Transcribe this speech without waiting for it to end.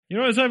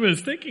As I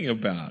was thinking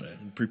about it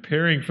and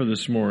preparing for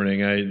this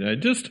morning, I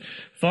just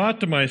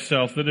thought to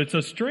myself that it's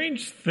a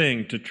strange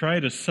thing to try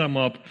to sum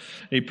up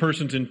a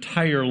person's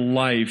entire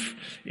life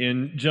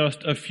in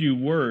just a few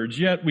words.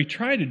 Yet we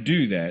try to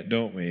do that,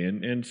 don't we?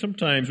 And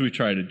sometimes we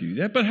try to do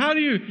that. But how do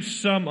you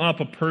sum up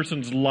a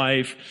person's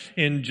life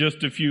in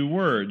just a few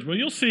words? Well,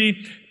 you'll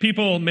see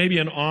people, maybe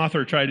an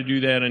author, try to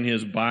do that in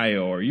his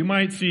bio, or you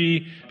might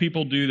see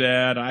people do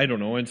that, I don't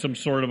know, in some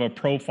sort of a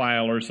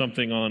profile or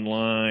something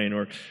online,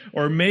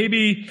 or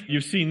maybe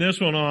you've seen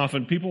this one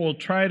often. People will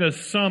try to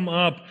sum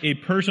up a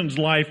person's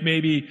life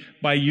maybe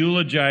by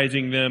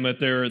eulogizing them at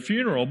their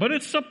funeral, but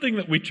it's something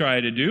that we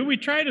try to do. We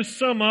try to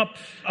sum up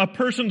a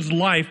person's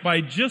life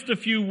by just a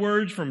few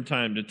words from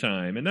time to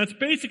time, and that's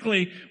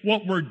basically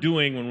what we're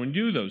doing when we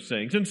do those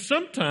things. And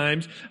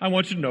sometimes I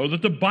want you to know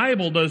that the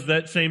Bible does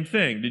that same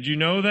thing. Did you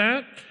know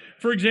that?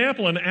 For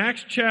example, in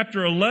Acts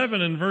chapter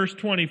 11 and verse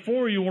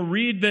 24, you will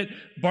read that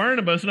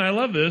Barnabas, and I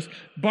love this,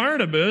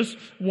 Barnabas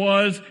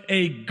was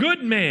a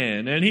good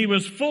man, and he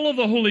was full of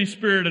the Holy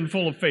Spirit and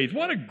full of faith.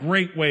 What a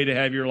great way to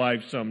have your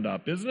life summed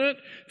up, isn't it?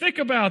 Think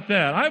about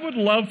that. I would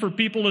love for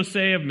people to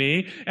say of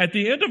me, at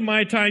the end of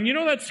my time,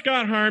 that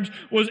Scott Harms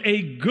was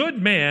a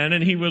good man,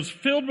 and he was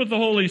filled with the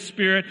Holy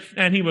Spirit,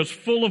 and he was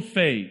full of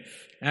faith.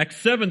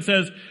 Acts 7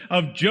 says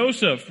of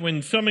Joseph,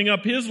 when summing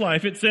up his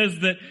life, it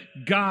says that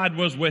God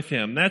was with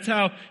him. That's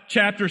how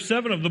chapter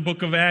 7 of the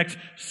book of Acts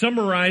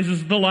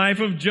summarizes the life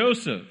of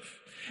Joseph.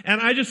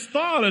 And I just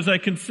thought, as I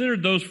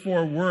considered those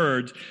 4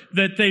 words,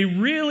 that they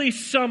really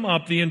sum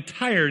up the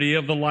entirety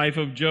of the life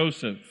of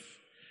Joseph.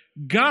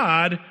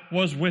 God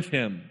was with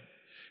him.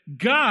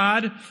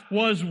 God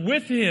was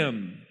with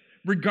him,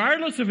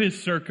 regardless of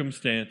his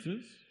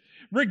circumstances.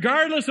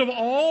 Regardless of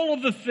all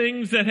of the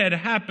things that had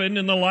happened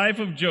in the life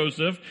of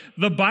Joseph,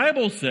 the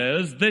Bible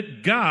says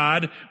that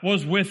God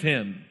was with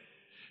him.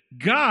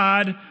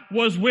 God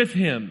was with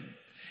him.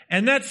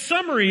 And that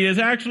summary is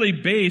actually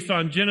based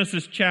on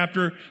Genesis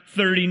chapter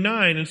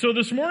 39. And so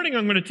this morning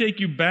I'm going to take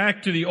you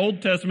back to the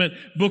Old Testament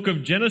book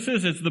of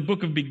Genesis. It's the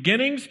book of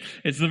beginnings.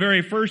 It's the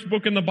very first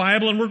book in the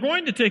Bible. And we're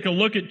going to take a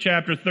look at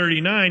chapter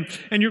 39.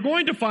 And you're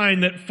going to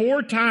find that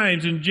 4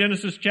 times in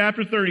Genesis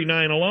chapter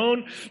 39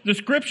 alone, the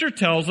scripture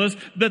tells us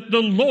that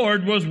the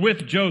Lord was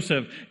with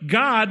Joseph.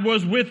 God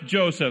was with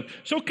Joseph.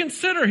 So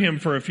consider him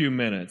for a few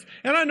minutes.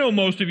 And I know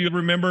most of you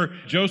remember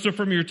Joseph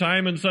from your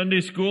time in Sunday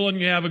school, and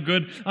you have a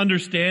good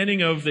understanding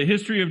of the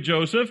history of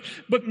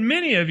Joseph, but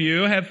many of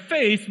you have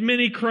faced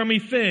many crummy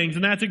things,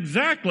 and that's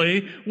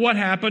exactly what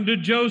happened to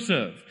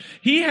Joseph.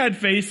 He had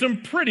faced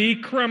some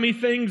pretty crummy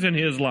things in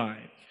his life.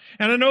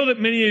 And I know that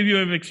many of you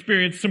have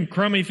experienced some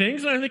crummy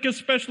things, and I think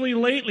especially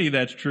lately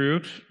that's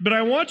true, but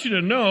I want you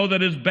to know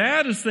that as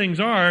bad as things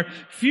are,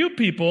 few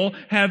people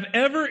have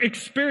ever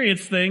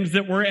experienced things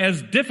that were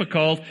as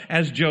difficult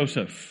as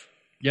Joseph.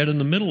 Yet in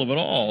the middle of it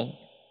all,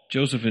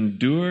 Joseph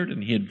endured,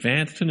 and he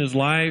advanced in his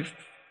life.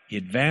 He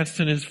advanced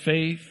in his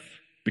faith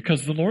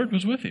because the Lord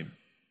was with him.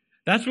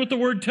 That's what the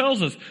word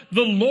tells us.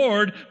 The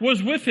Lord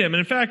was with him. And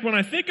in fact, when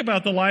I think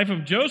about the life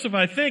of Joseph,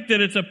 I think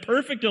that it's a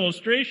perfect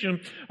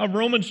illustration of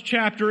Romans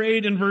chapter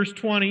 8 and verse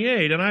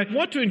 28. And I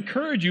want to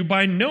encourage you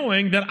by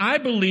knowing that I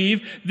believe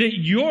that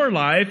your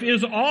life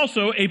is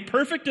also a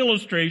perfect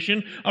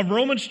illustration of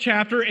Romans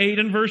chapter 8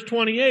 and verse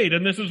 28.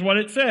 And this is what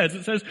it says.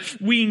 It says,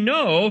 we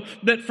know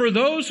that for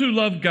those who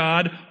love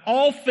God,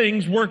 all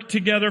things work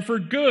together for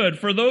good,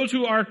 for those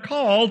who are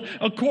called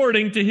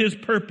according to his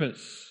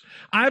purpose.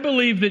 I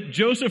believe that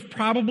Joseph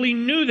probably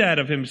knew that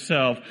of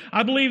himself.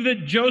 I believe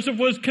that Joseph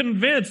was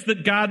convinced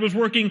that God was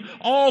working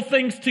all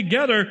things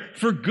together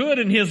for good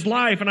in his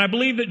life. And I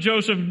believe that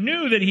Joseph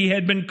knew that he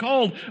had been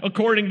called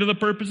according to the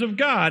purpose of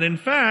God. In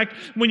fact,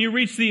 when you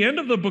reach the end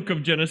of the book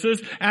of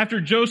Genesis,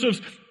 after Joseph's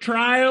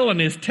trial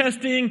and his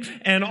testing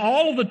and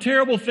all of the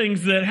terrible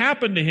things that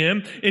happened to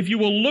him, if you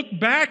will look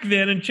back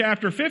then in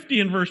chapter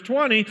 50 and verse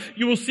 20,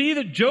 you will see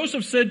that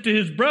Joseph said to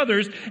his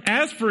brothers,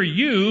 as for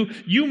you,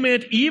 you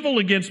meant evil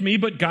against me,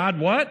 but God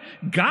what?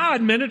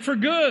 God meant it for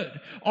good.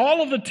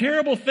 All of the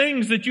terrible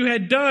things that you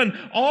had done,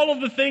 all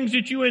of the things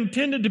that you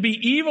intended to be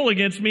evil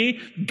against me,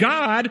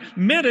 God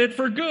meant it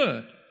for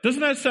good. Doesn't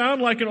that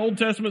sound like an Old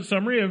Testament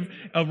summary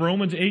of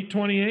Romans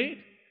 8:28?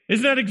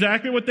 Isn't that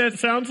exactly what that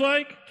sounds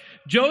like?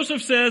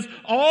 Joseph says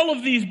all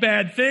of these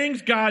bad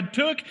things God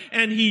took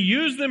and he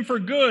used them for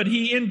good.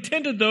 He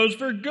intended those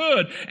for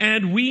good.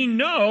 And we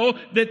know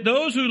that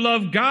those who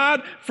love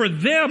God, for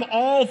them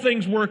all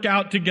things work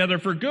out together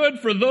for good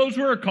for those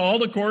who are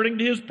called according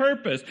to his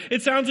purpose.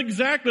 It sounds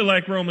exactly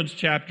like Romans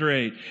chapter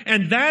 8.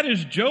 And that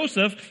is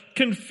Joseph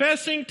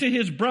confessing to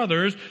his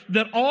brothers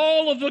that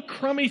all of the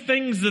crummy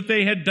things that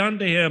they had done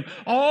to him,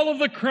 all of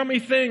the crummy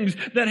things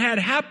that had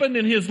happened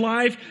in his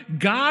life,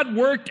 God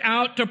worked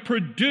out to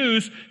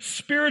produce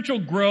spiritual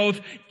growth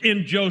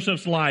in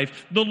Joseph's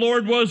life. The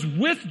Lord was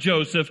with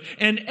Joseph,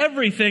 and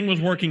everything was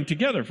working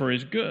together for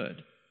his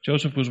good.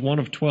 Joseph was one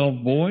of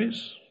 12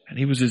 boys, and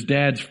he was his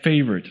dad's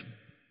favorite.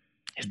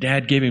 His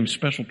dad gave him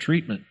special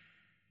treatment.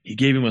 He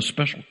gave him a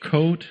special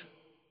coat.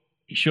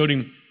 He showed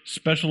him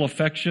special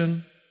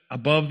affection.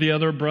 above the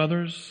other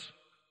brothers.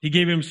 He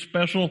gave him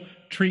special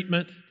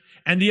treatment,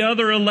 and the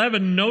other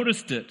 11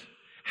 noticed it.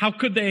 How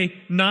could they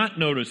not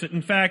notice it?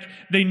 In fact,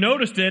 they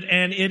noticed it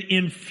and it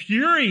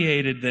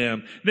infuriated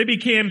them. They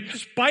became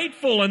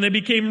spiteful and they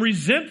became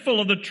resentful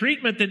of the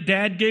treatment that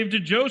Dad gave to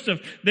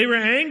Joseph. They were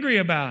angry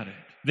about it.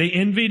 They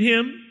envied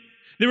him.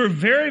 They were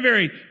very,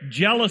 very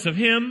jealous of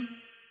him,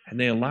 and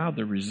they allowed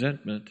their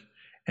resentment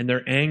and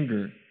their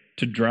anger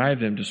to drive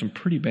them to some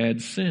pretty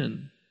bad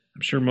sin.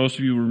 I'm sure most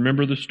of you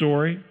remember the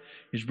story.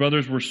 His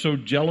brothers were so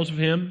jealous of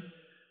him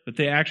that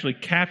they actually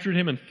captured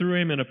him and threw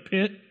him in a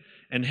pit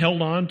and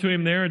held on to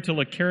him there until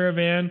a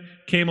caravan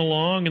came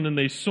along, and then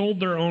they sold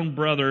their own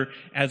brother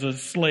as a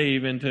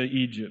slave into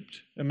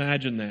Egypt.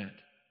 Imagine that.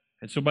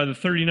 And so by the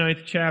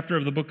 39th chapter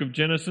of the book of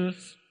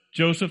Genesis,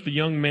 Joseph, the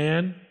young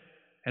man,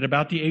 at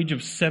about the age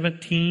of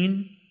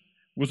 17,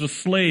 was a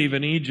slave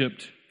in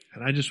Egypt.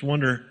 And I just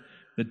wonder,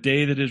 the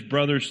day that his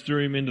brothers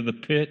threw him into the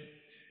pit,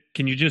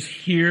 can you just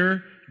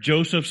hear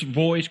Joseph's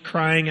voice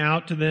crying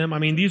out to them? I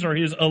mean, these are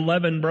his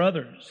 11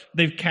 brothers.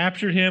 They've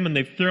captured him and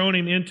they've thrown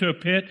him into a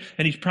pit,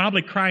 and he's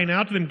probably crying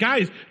out to them,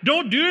 guys,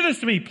 don't do this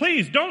to me.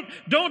 Please, don't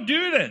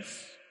do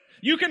this.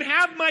 You can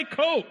have my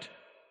coat.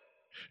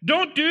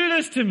 Don't do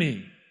this to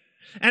me.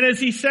 And as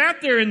he sat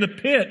there in the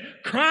pit,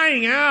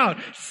 crying out,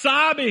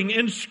 sobbing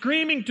and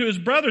screaming to his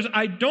brothers,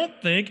 I don't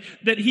think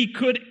that he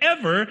could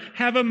ever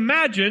have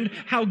imagined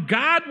how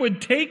God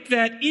would take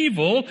that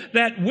evil,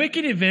 that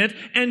wicked event,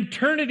 and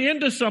turn it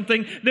into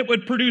something that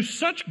would produce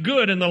such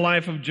good in the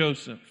life of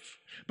Joseph.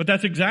 But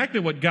that's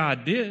exactly what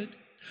God did.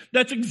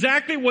 That's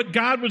exactly what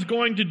God was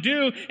going to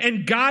do,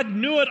 and God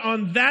knew it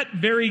on that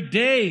very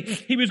day.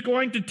 He was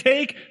going to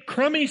take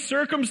crummy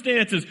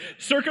circumstances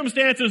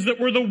that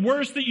were the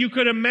worst that you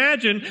could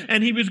imagine,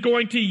 and he was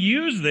going to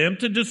use them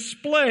to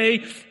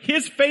display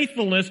his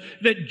faithfulness,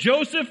 that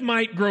Joseph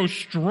might grow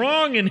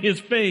strong in his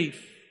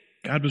faith.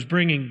 God was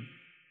bringing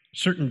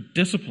certain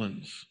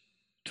disciplines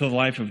to the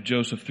life of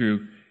Joseph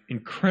through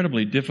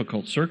incredibly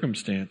difficult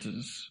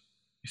circumstances.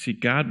 You see,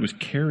 God was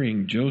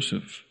carrying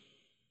Joseph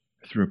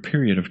through a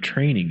period of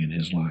training in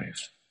his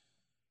life,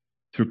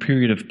 through a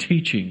period of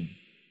teaching,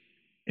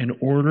 in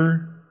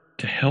order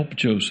to help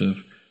Joseph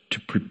to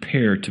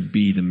prepare to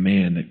be the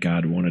man that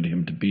God wanted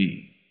him to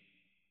be.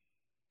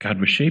 God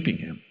was shaping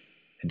him,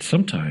 and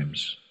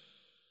sometimes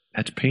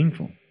that's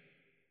painful.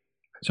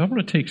 So I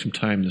want to take some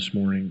time this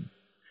morning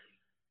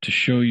to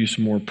show you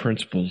some more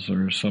principles,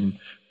 or some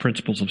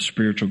principles of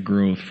spiritual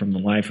growth from the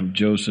life of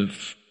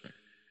Joseph.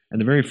 And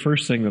the very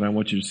first thing that I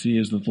want you to see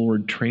is that the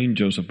Lord trained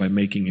Joseph by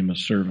making him a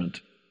servant.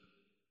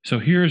 So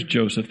here's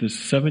Joseph, this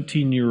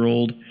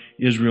 17-year-old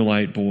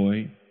Israelite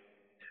boy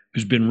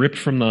who's been ripped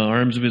from the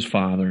arms of his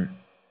father,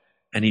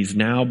 and he's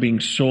now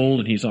being sold,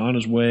 and he's on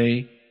his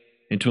way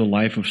into a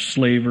life of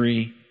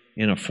slavery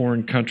in a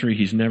foreign country.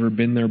 He's never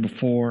been there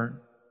before.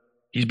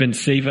 He's been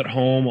safe at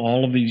home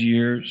all of these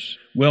years,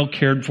 well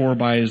cared for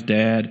by his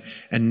dad,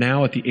 and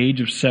now at the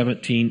age of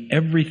 17,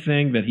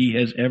 everything that he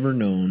has ever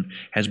known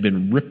has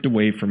been ripped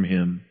away from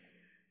him.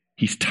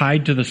 He's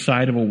tied to the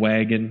side of a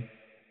wagon.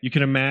 You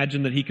can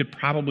imagine that he could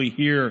probably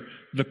hear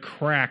the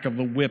crack of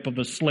the whip of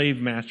the slave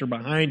master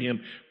behind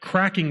him,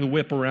 cracking the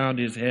whip around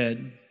his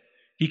head.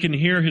 He can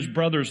hear his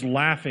brothers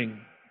laughing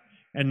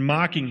and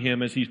mocking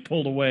him as he's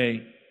pulled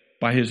away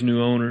by his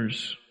new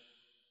owners.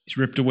 He's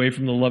ripped away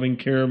from the loving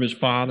care of his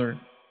father.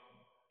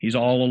 He's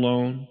all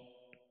alone.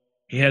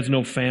 He has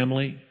no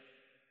family.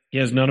 He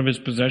has none of his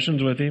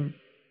possessions with him.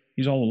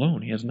 He's all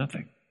alone. He has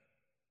nothing.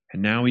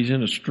 And now he's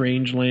in a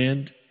strange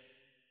land.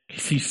 He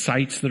sees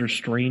sights that are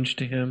strange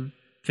to him,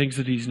 things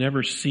that he's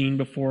never seen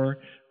before,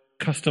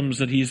 customs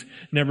that he's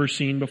never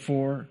seen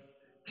before.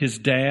 His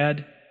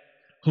dad,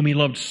 whom he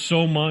loved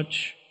so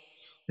much,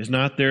 is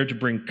not there to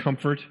bring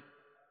comfort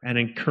and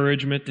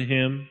encouragement to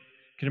him.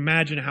 You can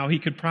imagine how he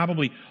could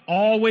probably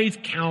always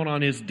count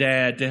on his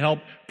dad to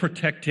help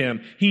protect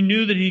him. He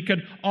knew that he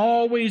could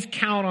always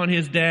count on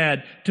his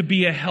dad to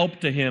be a help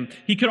to him.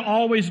 He could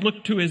always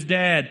look to his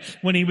dad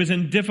when he was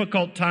in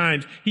difficult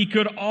times. He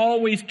could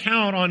always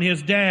count on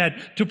his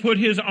dad to put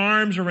his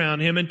arms around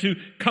him and to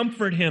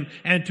comfort him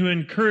and to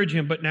encourage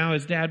him. But now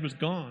his dad was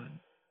gone.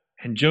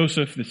 And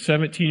Joseph, the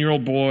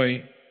 17-year-old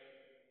boy,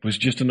 was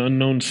just an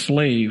unknown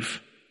slave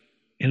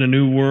in a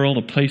new world,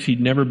 a place he'd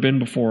never been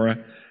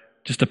before,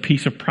 just a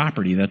piece of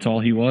property. That's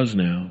all he was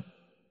now.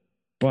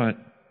 But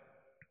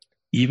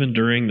even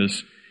during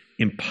this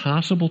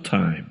impossible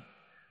time,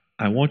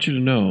 I want you to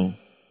know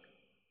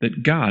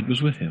that God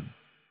was with him.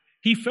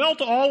 He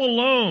felt all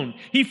alone.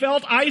 He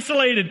felt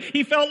isolated.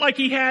 He felt like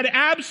he had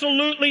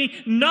absolutely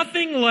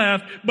nothing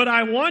left. But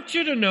I want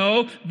you to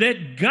know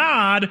that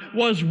God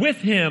was with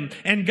him,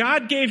 and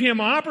God gave him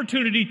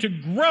opportunity to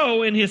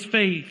grow in his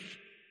faith.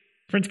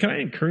 Friends, can I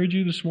encourage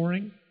you this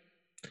morning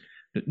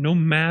that no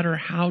matter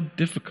how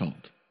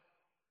difficult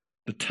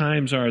the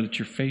times are that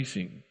you're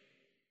facing,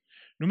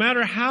 No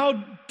matter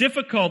how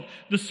difficult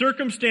the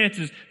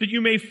circumstances that you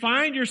may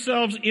find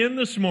yourselves in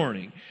this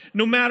morning,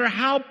 no matter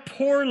how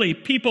poorly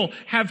people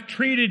have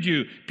treated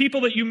you,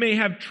 people that you may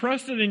have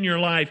trusted in your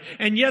life,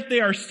 and yet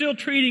they are still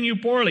treating you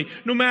poorly,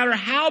 no matter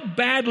how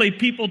badly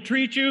people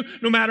treat you,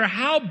 no matter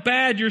how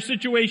bad your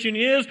situation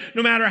is,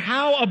 no matter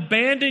how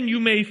abandoned you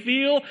may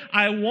feel,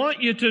 I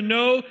want you to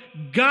know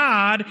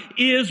God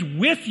is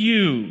with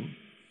you.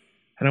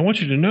 And I want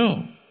you to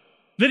know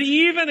that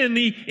even in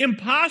the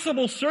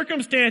impossible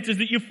circumstances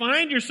that you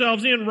find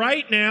yourselves in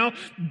right now,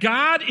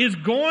 God is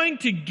going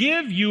to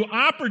give you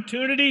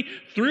opportunity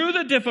through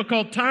the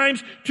difficult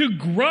times to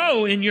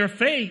grow in your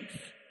faith.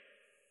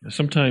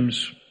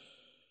 Sometimes,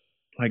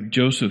 like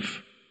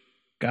Joseph,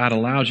 God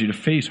allows you to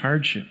face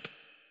hardship.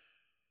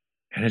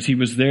 And as he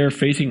was there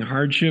facing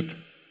hardship,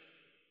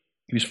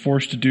 he was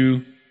forced to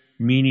do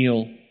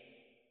menial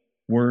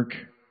work,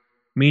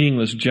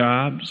 meaningless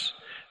jobs.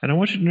 And I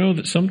want you to know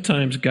that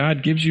sometimes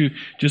God gives you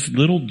just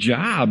little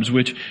jobs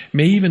which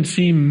may even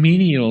seem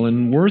menial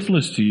and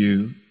worthless to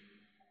you.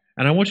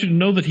 And I want you to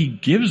know that he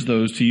gives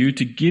those to you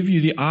to give you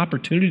the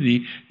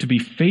opportunity to be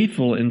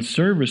faithful in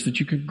service that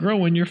you can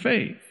grow in your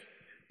faith.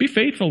 Be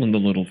faithful in the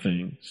little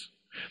things.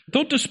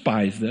 Don't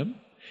despise them.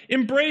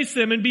 Embrace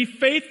them and be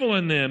faithful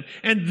in them.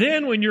 And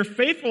then when you're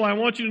faithful, I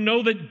want you to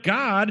know that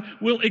God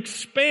will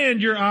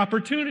expand your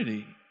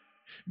opportunity.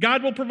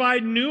 God will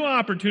provide new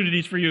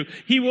opportunities for you.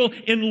 He will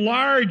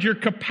enlarge your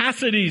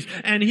capacities,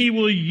 and he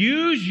will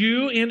use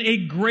you in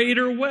a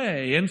greater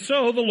way. And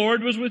so the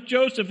Lord was with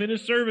Joseph in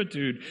his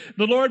servitude.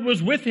 The Lord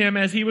was with him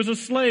as he was a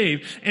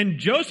slave. And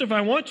Joseph,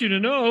 I want you to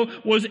know,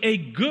 was a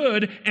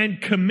good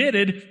and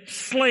committed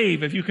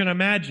slave, if you can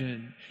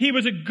imagine. He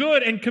was a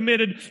good and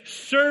committed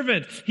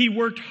servant. He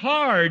worked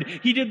hard.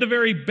 He did the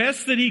very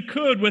best that he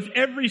could with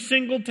every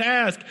single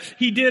task.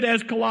 He did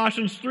as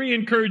Colossians 3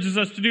 encourages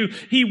us to do.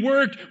 He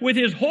worked with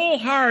his whole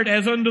heart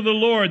as unto the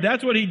Lord.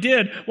 That's what he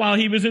did while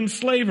he was in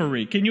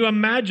slavery. Can you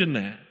imagine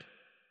that?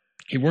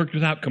 He worked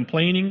without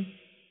complaining.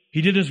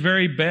 He did his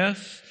very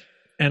best.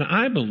 And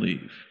I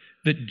believe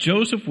that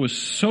Joseph was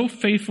so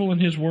faithful in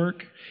his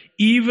work,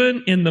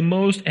 even in the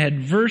most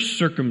adverse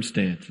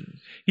circumstances.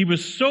 He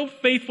was so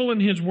faithful in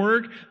his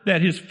work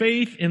that his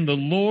faith in the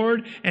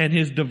Lord and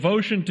his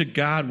devotion to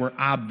God were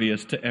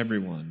obvious to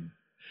everyone.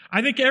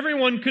 I think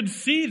everyone could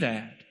see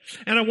that.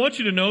 And I want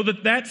you to know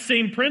that that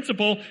same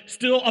principle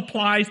still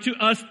applies to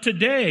us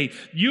today.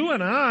 You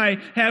and I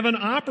have an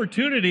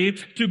opportunity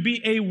to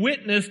be a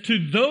witness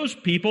to those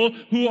people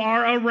who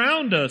are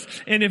around us.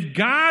 And if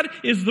God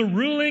is the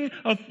ruling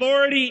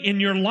authority in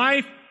your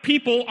life,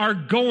 people are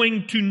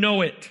going to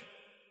know it.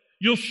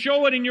 You'll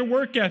show it in your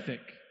work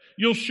ethic.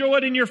 You'll show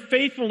it in your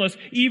faithfulness,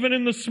 even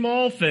in the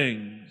small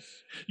things.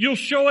 You'll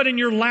show it in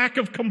your lack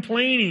of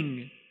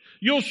complaining.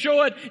 You'll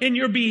show it in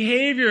your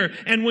behavior.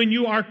 And when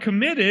you are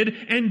committed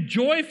and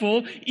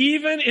joyful,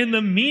 even in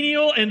the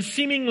menial and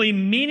seemingly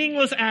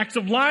meaningless acts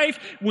of life,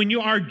 when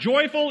you are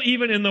joyful,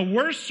 even in the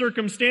worst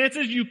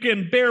circumstances, you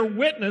can bear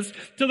witness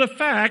to the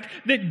fact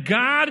that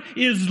God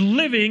is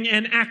living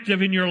and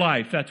active in your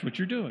life. That's what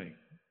you're doing.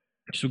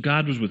 So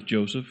God was with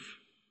Joseph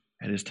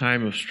at his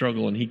time of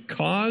struggle, and he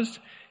caused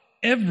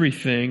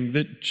everything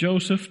that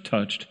Joseph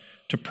touched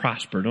to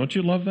prosper. Don't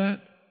you love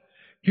that?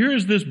 Here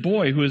is this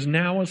boy who is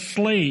now a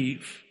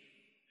slave,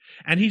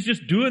 and he's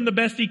just doing the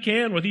best he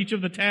can with each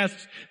of the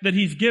tasks that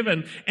he's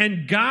given.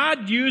 And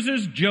God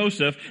uses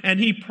Joseph, and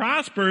he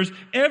prospers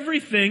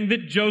everything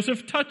that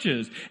Joseph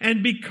touches.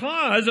 And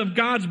because of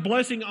God's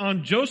blessing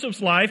on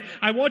Joseph's life,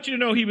 I want you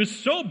to know he was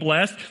so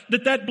blessed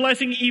that that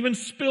blessing even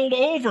spilled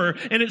over,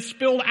 and it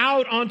spilled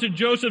out onto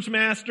Joseph's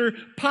master,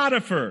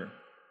 Potiphar.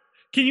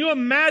 Can you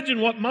imagine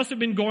what must have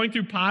been going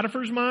through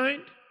Potiphar's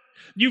mind?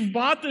 You've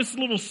bought this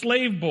little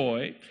slave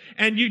boy,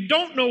 and you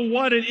don't know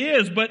what it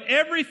is, but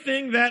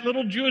everything that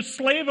little Jewish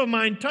slave of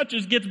mine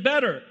touches gets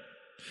better.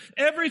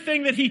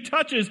 Everything that he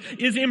touches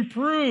is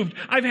improved.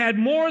 I've had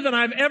more than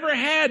I've ever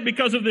had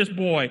because of this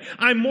boy.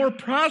 I'm more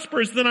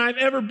prosperous than I've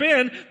ever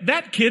been.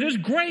 That kid is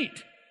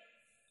great.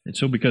 And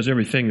so because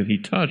everything that he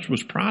touched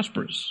was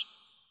prosperous,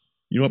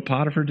 you know what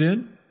Potiphar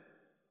did?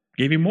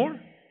 Gave him more.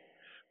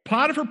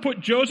 Potiphar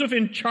put Joseph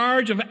in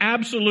charge of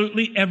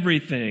absolutely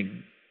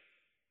everything.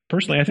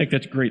 Personally, I think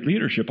that's great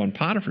leadership on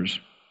Potiphar's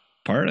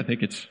part. I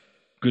think it's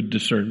good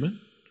discernment.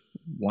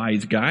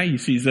 Wise guy. He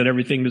sees that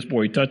everything this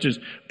boy touches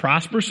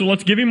prospers, so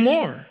let's give him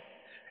more.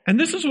 And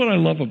this is what I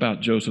love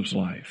about Joseph's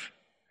life,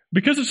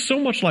 because it's so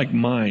much like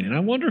mine, and I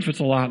wonder if it's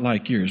a lot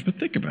like yours. But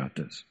think about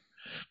this.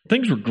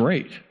 Things were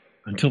great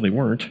until they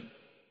weren't.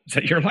 Is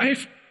that your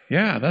life?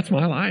 Yeah, that's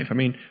my life. I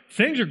mean,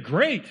 things are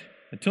great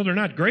until they're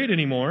not great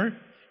anymore.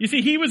 You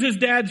see, he was his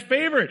dad's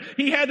favorite.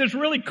 He had this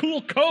really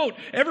cool coat.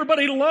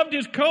 Everybody loved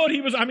his coat.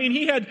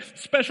 He had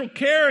special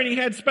care and he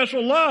had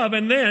special love.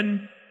 And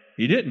then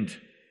he didn't.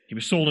 He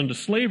was sold into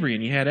slavery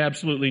and he had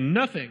absolutely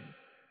nothing.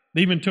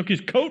 They even took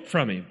his coat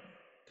from him.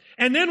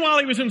 And then while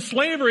he was in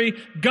slavery,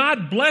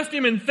 God blessed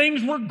him and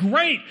things were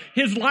great.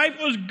 His life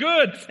was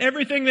good.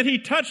 Everything that he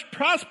touched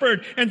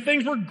prospered and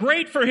things were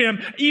great for him,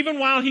 even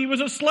while he was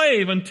a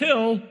slave,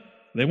 until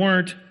they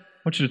weren't.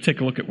 want you to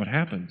take a look at what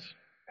happens.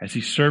 As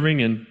he's serving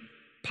in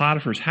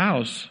Potiphar's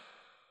house,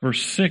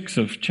 verse 6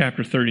 of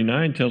chapter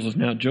 39 tells us,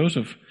 now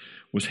Joseph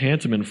was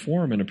handsome in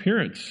form and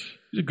appearance.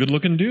 He's a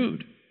good-looking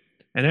dude.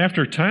 And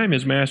after a time,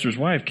 his master's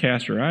wife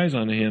cast her eyes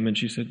on him, and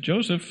she said,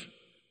 Joseph,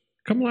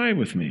 come lie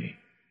with me.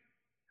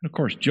 And of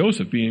course,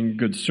 Joseph, being a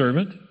good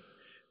servant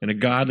and a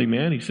godly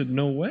man, he said,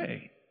 no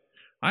way.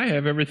 I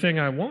have everything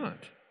I want.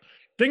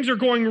 Things are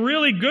going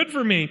really good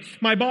for me.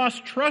 My boss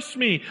trusts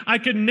me. I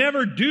could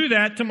never do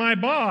that to my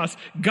boss.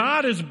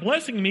 God is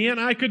blessing me, and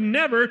I could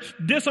never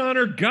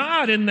dishonor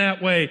God in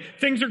that way.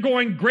 Things are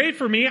going great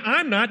for me.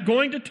 I'm not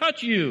going to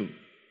touch you.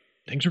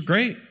 Things are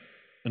great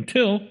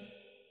until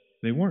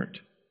they weren't.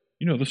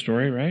 You know the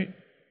story, right?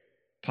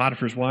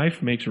 Potiphar's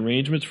wife makes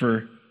arrangements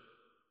for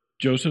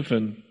Joseph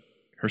and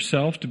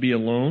herself to be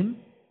alone.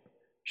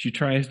 She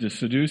tries to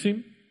seduce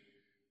him.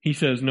 He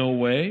says, no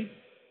way.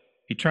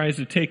 He tries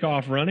to take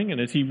off running, and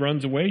as he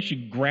runs away,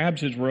 she grabs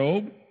his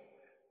robe.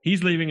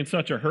 He's leaving in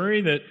such a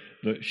hurry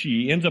that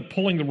she ends up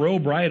pulling the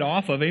robe right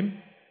off of him,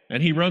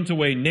 and he runs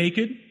away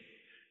naked.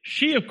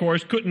 She, of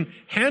course, couldn't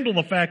handle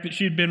the fact that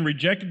she had been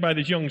rejected by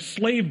this young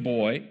slave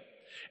boy.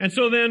 And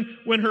so then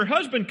when her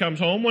husband comes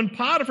home, when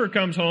Potiphar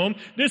comes home,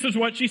 this is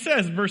what she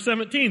says, verse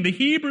 17, the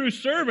Hebrew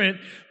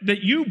servant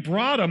that you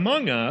brought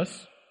among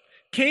us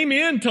came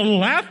in to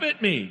laugh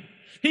at me.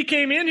 He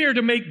came in here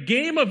to make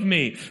game of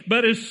me.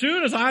 But as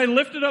soon as I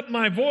lifted up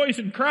my voice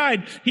and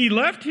cried, he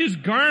left his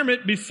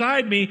garment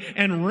beside me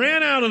and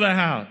ran out of the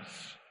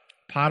house.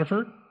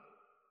 Potiphar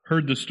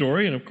heard the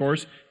story, and of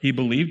course, he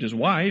believed his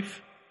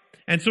wife.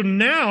 And so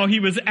now he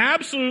was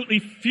absolutely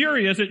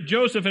furious at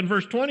Joseph. And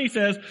verse 20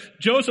 says,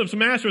 Joseph's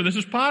master, this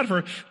is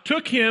Potiphar,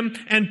 took him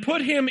and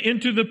put him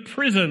into the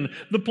prison,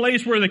 the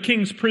place where the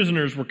king's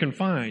prisoners were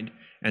confined.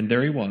 And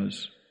there he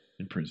was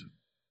in prison.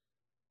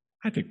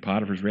 I think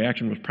Potiphar's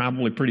reaction was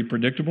probably pretty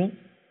predictable.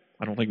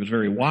 I don't think it was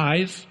very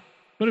wise,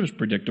 but it was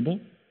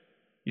predictable.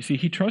 You see,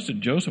 he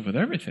trusted Joseph with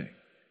everything.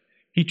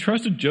 He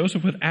trusted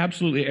Joseph with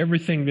absolutely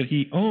everything that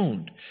he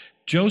owned.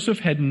 Joseph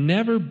had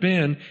never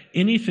been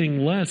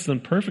anything less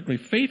than perfectly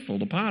faithful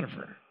to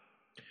Potiphar.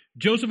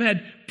 Joseph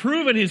had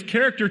proven his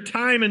character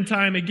time and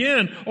time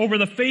again over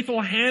the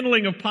faithful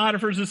handling of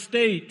Potiphar's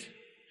estate.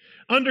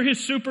 Under his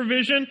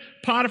supervision,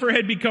 Potiphar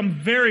had become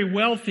very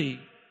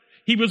wealthy.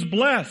 He was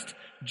blessed.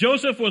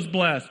 Joseph was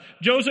blessed.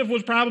 Joseph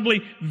was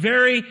probably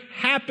very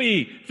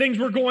happy. Things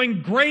were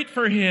going great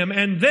for him,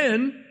 and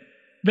then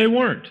they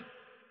weren't.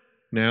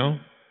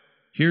 Now,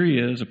 here he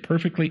is, a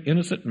perfectly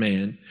innocent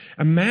man.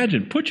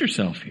 Imagine, put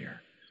yourself here,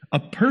 a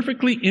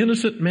perfectly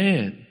innocent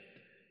man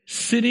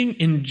sitting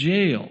in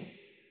jail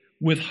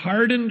with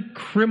hardened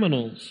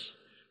criminals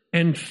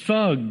and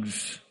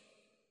thugs.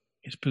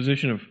 His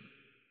position of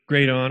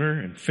great honor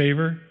and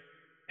favor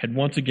had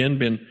once again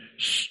been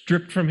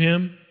stripped from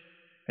him.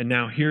 And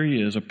now here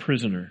he is, a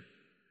prisoner,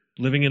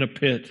 living in a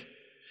pit.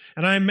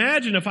 And I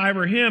imagine if I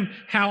were him,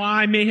 how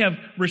I may have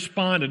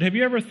responded. Have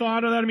you ever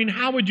thought of that? I mean,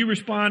 how would you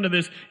respond to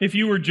this if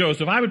you were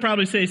Joseph? I would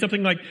probably say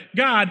something like,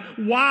 God,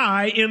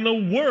 why in the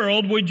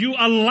world would you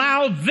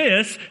allow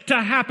this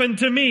to happen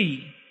to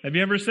me? Have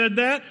you ever said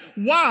that?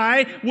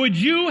 Why would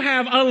you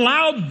have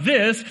allowed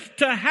this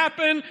to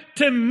happen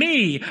to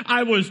me?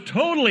 I was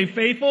totally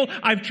faithful.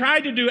 I've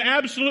tried to do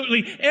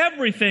absolutely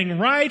everything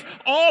right.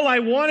 All I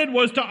wanted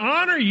was to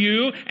honor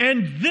you,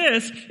 and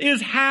this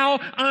is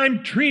how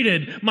I'm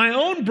treated. My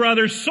own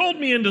brothers sold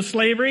me into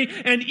slavery,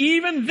 and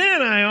even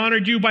then I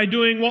honored you by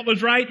doing what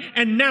was right,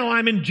 and now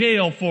I'm in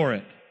jail for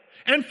it.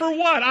 And for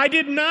what? I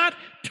did not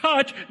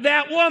touch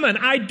that woman.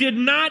 I did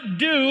not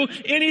do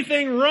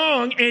anything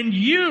wrong, and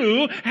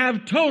you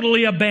have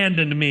totally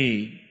abandoned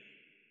me.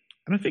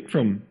 And I think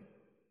from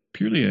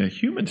purely a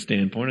human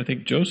standpoint, I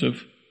think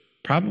Joseph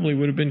probably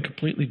would have been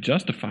completely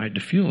justified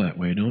to feel that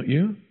way, don't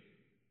you?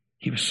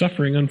 He was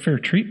suffering unfair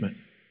treatment.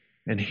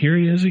 And here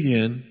he is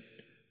again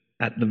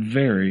at the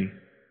very,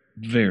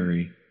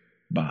 very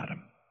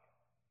bottom.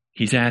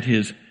 He's at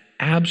his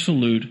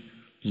absolute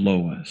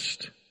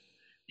lowest.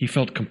 He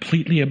felt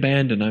completely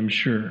abandoned, I'm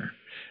sure.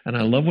 And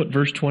I love what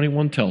verse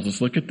 21 tells us.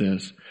 Look at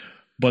this.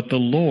 But the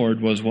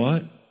Lord was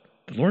what?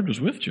 The Lord was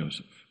with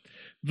Joseph.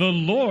 The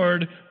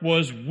Lord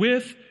was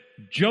with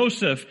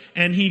Joseph,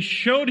 and he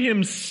showed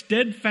him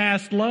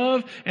steadfast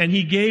love, and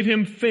he gave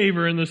him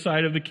favor in the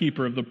sight of the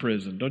keeper of the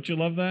prison. Don't you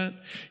love that?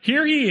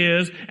 Here he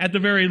is at the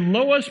very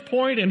lowest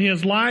point in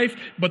his life,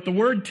 but the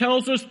word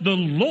tells us the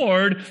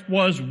Lord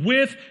was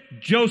with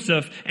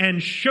Joseph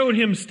and showed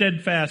him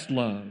steadfast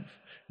love.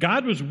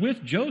 God was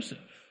with Joseph.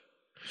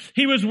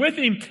 He was with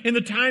him in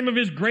the time of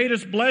his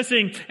greatest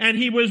blessing, and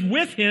he was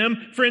with him,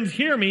 friends,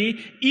 hear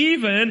me,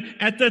 even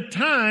at the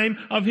time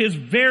of his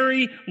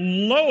very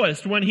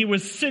lowest when he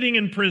was sitting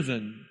in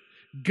prison.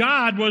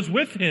 God was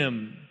with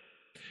him.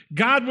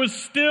 God was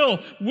still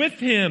with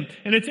him.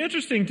 And it's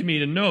interesting to me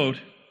to note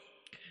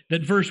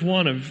that verse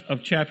 1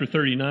 of chapter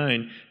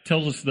 39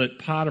 tells us that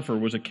Potiphar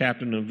was a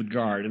captain of the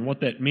guard. And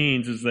what that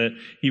means is that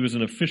he was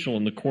an official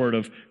in the court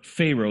of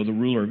Pharaoh, the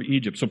ruler of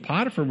Egypt. So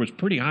Potiphar was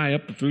pretty high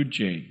up the food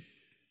chain.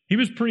 He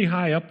was pretty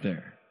high up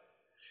there.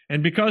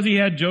 And because he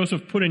had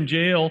Joseph put in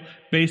jail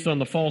based on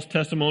the false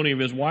testimony of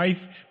his wife,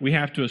 we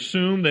have to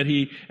assume that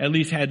he at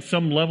least had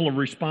some level of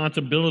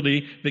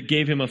responsibility that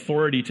gave him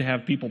authority to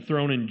have people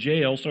thrown in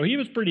jail. So he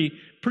was pretty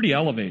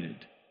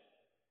elevated.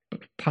 But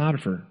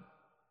Potiphar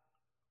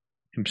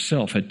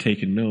himself had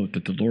taken note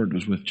that the Lord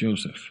was with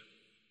Joseph.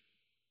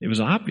 It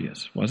was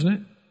obvious,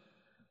 wasn't it?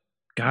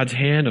 God's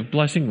hand of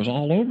blessing was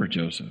all over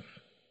Joseph.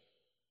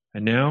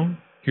 And now,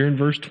 here in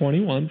verse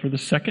 21, for the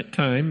second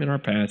time in our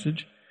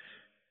passage,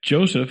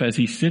 Joseph, as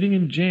he's sitting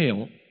in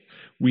jail,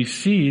 we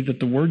see that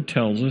the word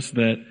tells us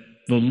that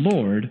the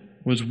Lord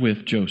was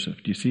with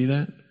Joseph. Do you see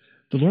that?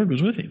 The Lord was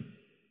with him.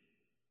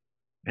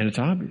 And it's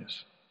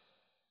obvious.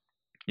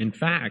 In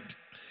fact,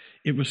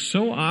 it was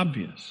so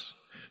obvious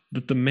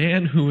that the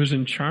man who was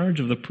in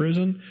charge of the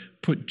prison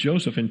put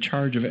Joseph in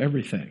charge of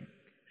everything.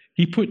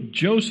 He put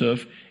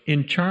Joseph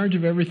in charge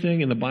of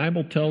everything, and the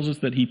Bible tells us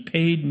that he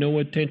paid no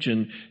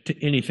attention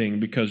to anything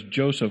because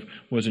Joseph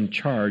was in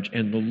charge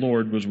and the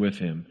Lord was with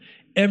him.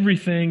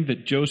 Everything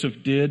that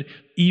Joseph did,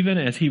 even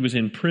as he was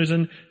in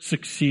prison,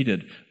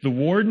 succeeded. The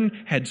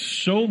warden had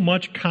so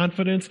much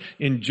confidence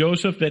in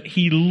Joseph that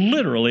he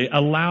literally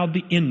allowed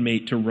the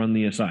inmate to run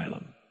the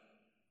asylum.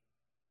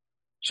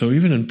 So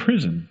even in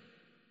prison,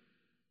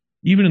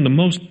 even in the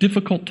most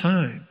difficult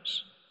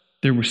times,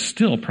 there was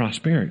still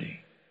prosperity.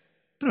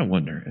 But I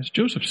wonder, as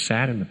Joseph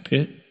sat in the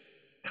pit,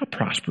 how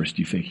prosperous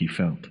do you think he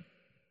felt?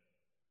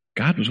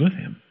 God was with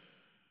him.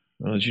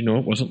 Well, as you know,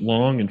 it wasn't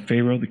long, and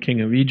Pharaoh, the king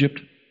of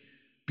Egypt,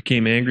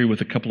 became angry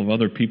with a couple of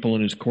other people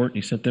in his court, and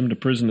he sent them to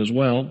prison as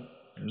well.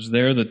 It was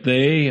there that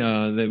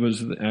that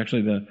was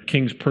actually the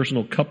king's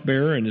personal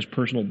cupbearer and his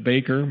personal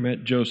baker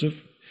met Joseph.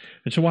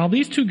 And so while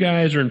these two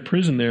guys are in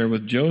prison there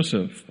with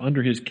Joseph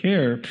under his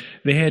care,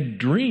 they had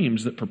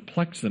dreams that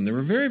perplexed them. They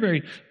were very,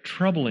 very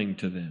troubling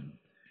to them.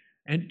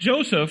 And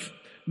Joseph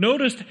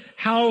noticed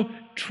how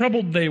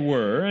troubled they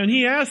were, and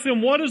he asked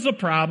them, what is the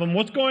problem?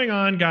 What's going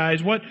on,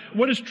 guys? What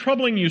is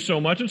troubling you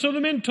so much? And so the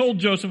men told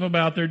Joseph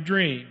about their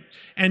dream.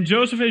 And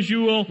Joseph, as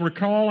you will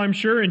recall, I'm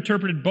sure,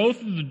 interpreted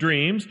both of the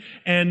dreams,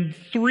 and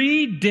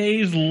 3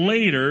 days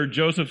later,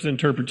 Joseph's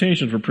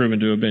interpretations were proven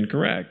to have been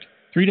correct.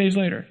 3 days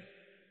later,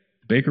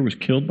 the baker was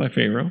killed by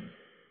Pharaoh,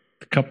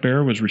 the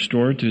cupbearer was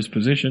restored to his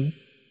position,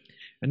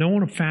 and I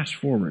want to fast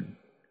forward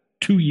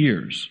 2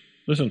 years.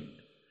 Listen,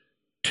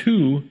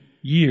 2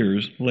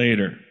 years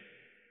later,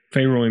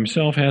 Pharaoh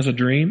himself has a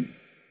dream,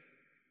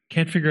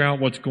 can't figure out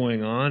what's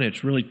going on.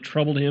 It's really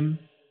troubled him.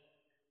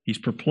 He's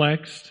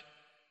perplexed.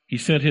 He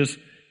sent his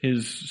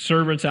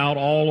servants out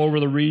all over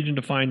the region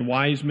to find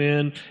wise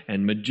men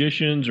and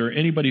magicians or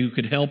anybody who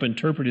could help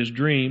interpret his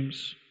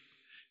dreams.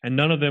 And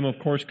none of them, of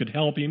course, could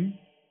help him.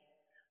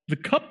 The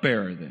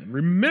cupbearer then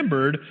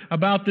remembered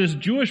about this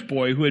Jewish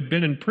boy who had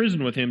been in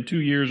prison with him 2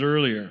 years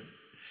earlier.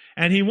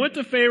 And he went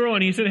to Pharaoh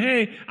and he said,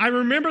 hey, I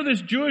remember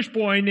this Jewish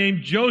boy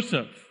named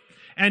Joseph.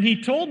 And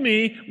he told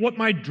me what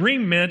my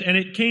dream meant, and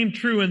it came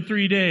true in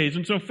 3 days.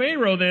 And so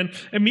Pharaoh then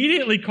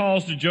immediately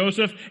calls to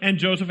Joseph, and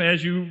Joseph,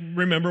 as you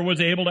remember,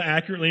 was able to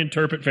accurately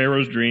interpret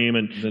Pharaoh's dream.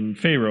 And then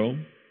Pharaoh,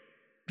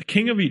 the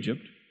king of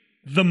Egypt,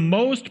 the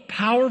most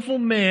powerful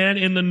man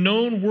in the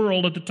known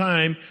world at the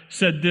time,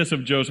 said this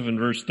of Joseph in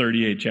verse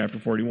 38, chapter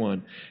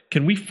 41.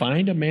 Can we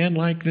find a man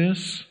like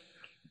this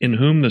in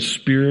whom is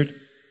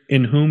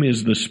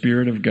the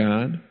Spirit of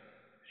God?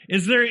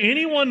 Is there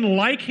anyone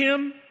like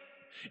him?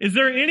 Is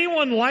there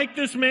anyone like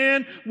this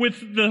man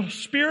with the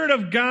Spirit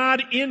of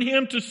God in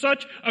him to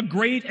such a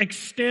great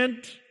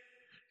extent?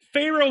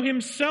 Pharaoh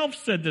himself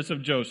said this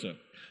of Joseph.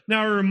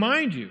 Now I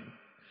remind you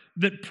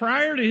that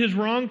prior to his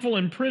wrongful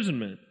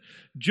imprisonment,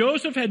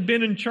 Joseph had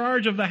been in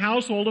charge of the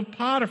household of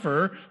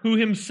Potiphar, who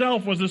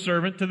himself was a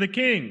servant to the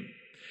king.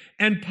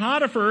 And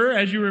Potiphar,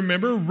 as you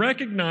remember,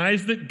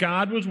 recognized that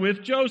God was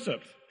with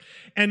Joseph.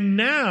 And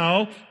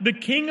now the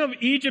king of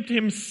Egypt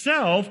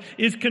himself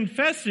is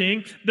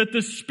confessing that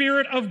the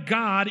Spirit of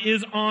God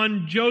is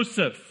on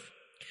Joseph.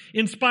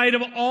 In spite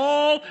of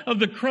all of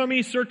the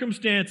crummy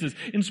circumstances,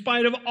 in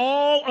spite of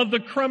all of the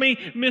crummy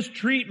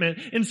mistreatment,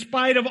 in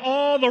spite of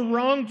all the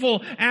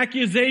wrongful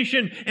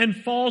accusation and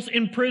false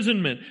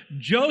imprisonment,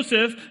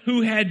 Joseph,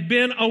 who had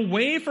been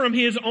away from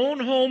his own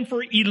home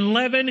for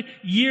 11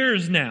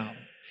 years now,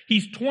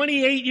 he's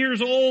 28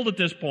 years old at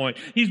this point.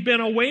 He's been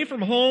away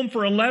from home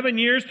for 11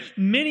 years,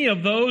 many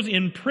of those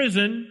in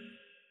prison,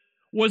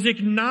 was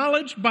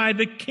acknowledged by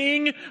the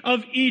king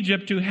of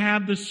Egypt to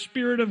have the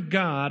Spirit of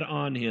God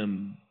on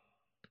him.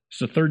 It's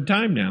the third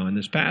time now in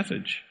this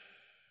passage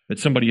that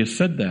somebody has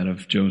said that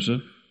of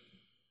Joseph.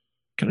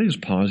 Can I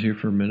just pause here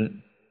for a minute?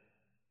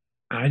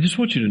 I just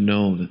want you to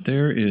know that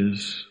there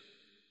is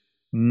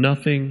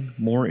nothing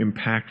more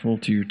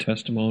impactful to your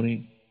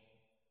testimony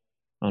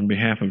on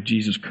behalf of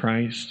Jesus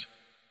Christ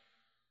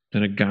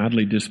than a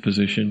godly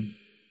disposition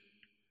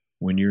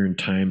when you're in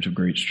times of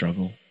great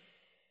struggle.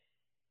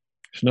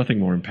 There's nothing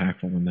more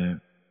impactful than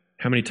that.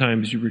 How many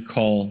times do you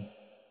recall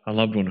a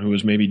loved one who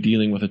was maybe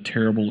dealing with a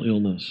terrible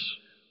illness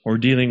or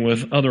dealing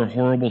with other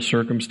horrible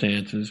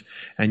circumstances,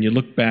 and you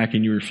look back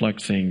and you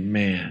reflect saying,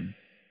 man,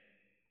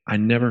 I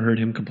never heard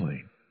him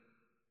complain.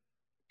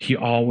 He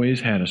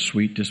always had a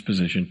sweet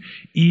disposition,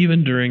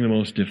 even during the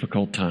most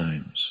difficult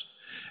times.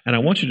 And I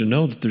want you to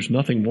know that there's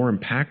nothing more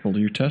impactful to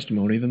your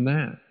testimony than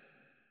that.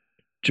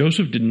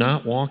 Joseph did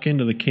not walk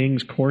into the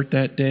king's court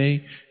that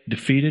day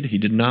defeated. He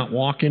did not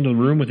walk into the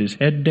room with his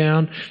head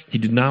down. He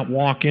did not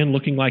walk in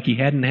looking like he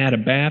hadn't had a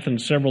bath in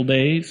several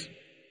days.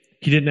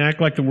 He didn't act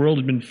like the world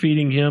had been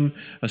feeding him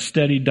a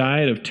steady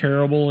diet of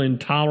terrible,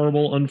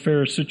 intolerable,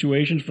 unfair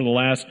situations for the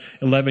last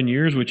 11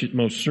 years, which it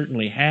most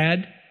certainly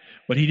had.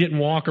 But he didn't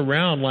walk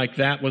around like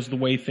that was the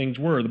way things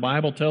were. The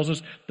Bible tells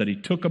us that he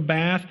took a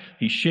bath,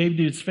 he shaved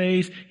his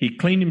face, he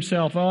cleaned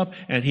himself up,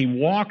 and he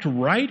walked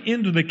right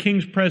into the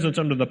king's presence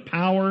under the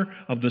power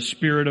of the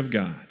Spirit of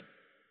God.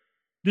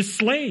 This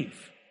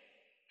slave,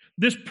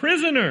 this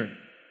prisoner,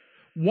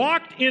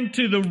 walked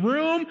into the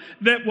room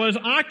that was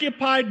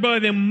occupied by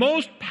the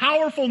most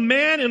powerful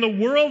man in the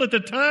world at the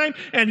time,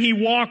 and he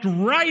walked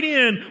right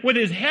in with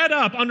his head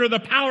up under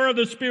the power of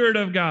the Spirit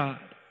of God.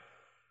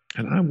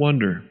 And I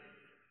wonder,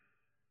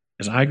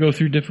 as I go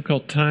through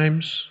difficult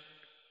times,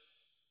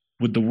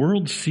 would the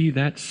world see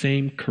that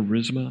same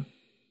charisma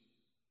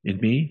in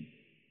me?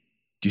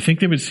 Do you think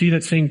they would see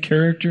that same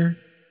character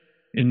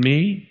in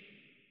me?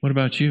 What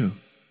about you?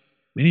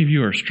 Many of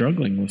you are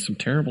struggling with some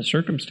terrible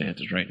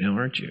circumstances right now,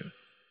 aren't you?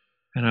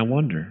 And I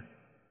wonder,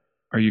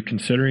 are you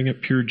considering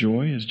it pure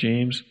joy as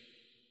James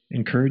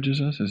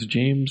encourages us, as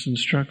James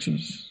instructs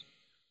us?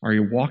 Are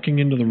you walking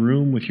into the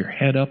room with your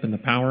head up in the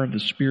power of the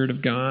Spirit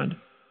of God?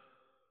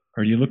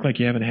 Or do you look like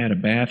you haven't had a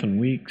bath in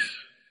weeks?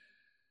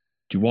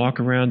 Do you walk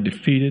around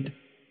defeated,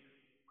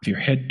 with your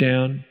head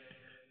down,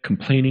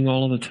 complaining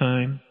all of the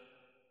time?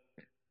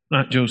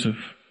 Not Joseph.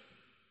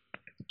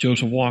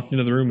 Joseph walked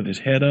into the room with his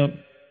head up,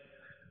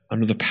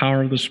 under the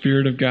power of the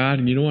Spirit of God,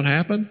 and you know what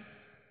happened?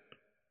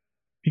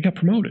 He got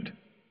promoted.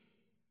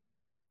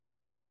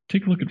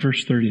 Take a look at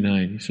verse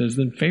 39. He says,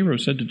 Then Pharaoh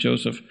said to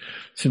Joseph,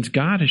 Since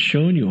God has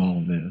shown you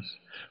all this,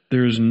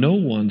 there is no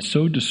one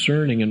so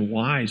discerning and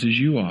wise as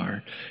you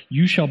are.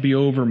 You shall be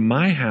over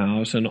my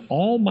house, and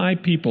all my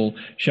people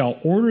shall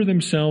order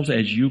themselves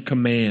as you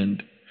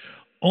command.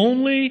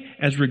 Only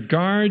as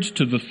regards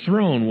to the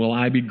throne will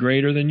I be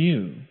greater than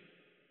you.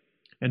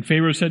 And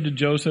Pharaoh said to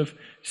Joseph,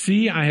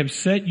 See, I have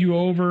set you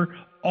over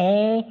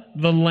all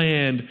the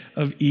land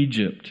of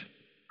Egypt.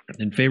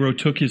 And Pharaoh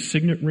took his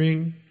signet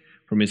ring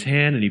from his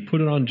hand, and he put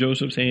it on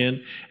Joseph's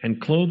hand,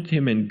 and clothed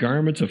him in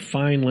garments of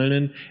fine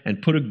linen,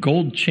 and put a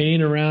gold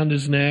chain around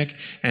his neck,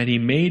 and he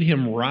made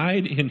him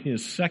ride in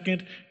his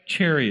second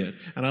chariot.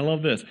 And I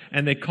love this.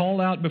 And they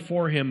called out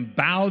before him,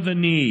 Bow the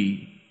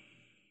knee.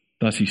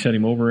 Thus he set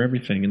him over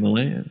everything in the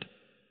land.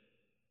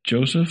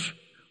 Joseph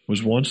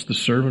was once the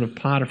servant of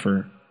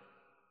Potiphar,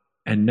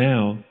 and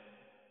now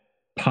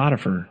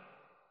Potiphar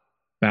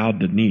bowed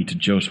the knee to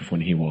Joseph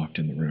when he walked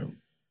in the room.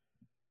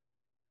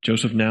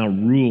 Joseph now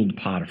ruled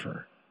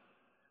Potiphar.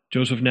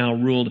 Joseph now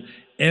ruled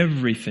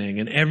everything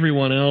and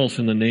everyone else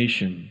in the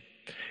nation.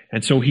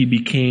 And so he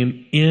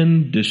became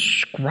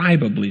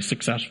indescribably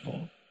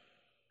successful.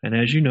 And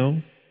as you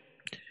know,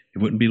 it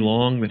wouldn't be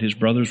long that his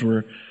brothers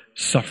were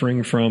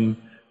suffering from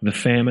the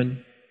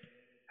famine.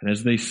 And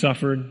as they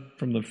suffered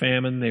from the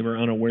famine, they were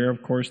unaware,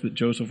 of course, that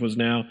Joseph was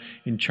now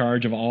in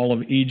charge of all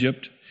of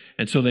Egypt.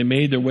 And so they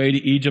made their way to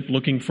Egypt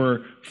looking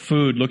for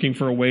food, looking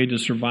for a way to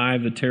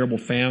survive the terrible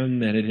famine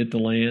that had hit the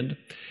land.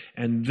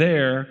 And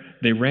there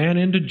they ran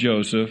into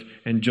Joseph,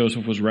 and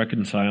Joseph was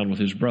reconciled with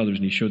his brothers,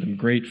 and he showed them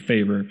great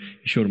favor.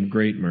 He showed them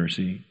great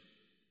mercy.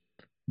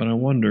 But I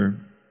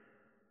wonder,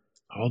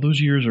 all those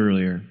years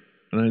earlier,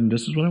 and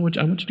this is what I want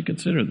you to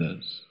consider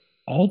this.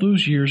 All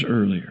those years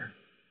earlier,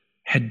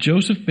 had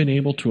Joseph been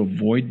able to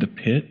avoid the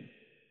pit?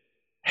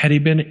 Had he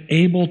been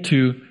able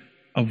to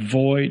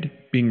avoid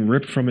being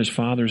ripped from his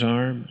father's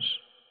arms?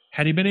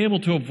 Had he been able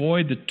to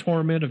avoid the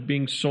torment of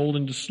being sold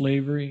into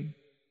slavery?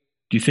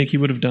 Do you think he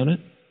would have done it?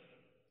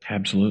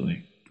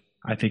 Absolutely.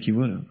 I think he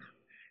would have.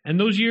 And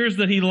those years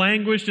that he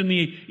languished in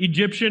the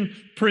Egyptian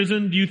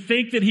prison, do you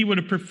think that he would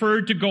have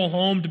preferred to go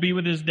home to be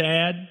with his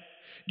dad?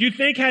 Do you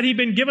think had he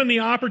been given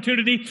the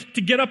opportunity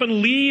to get up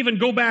and leave and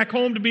go back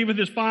home to be with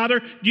his father,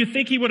 do you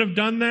think he would have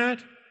done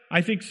that?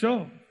 I think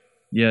so.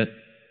 Yet,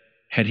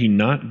 had he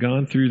not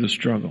gone through the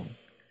struggle,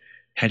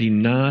 had he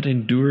not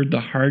endured the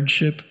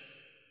hardship,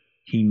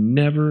 he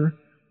never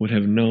would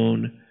have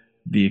known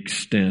the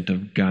extent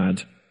of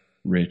God's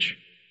rich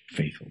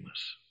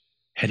faithfulness.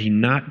 Had he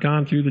not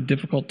gone through the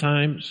difficult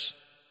times,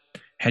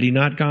 had he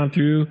not gone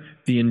through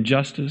the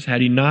injustice,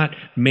 had he not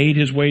made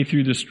his way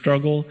through the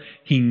struggle,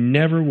 he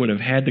never would have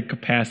had the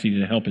capacity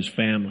to help his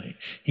family.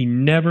 He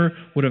never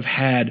would have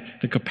had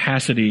the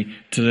capacity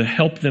to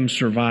help them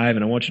survive.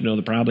 And I want you to know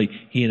that probably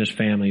he and his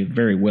family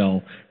very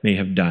well may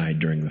have died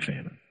during the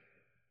famine.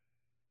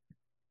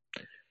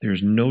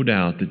 There's no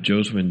doubt that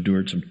Joseph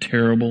endured some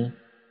terrible,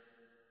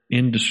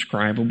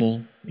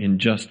 indescribable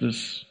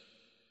injustice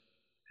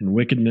and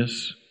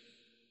wickedness,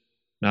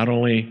 not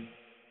only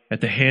at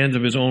the hands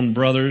of his own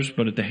brothers,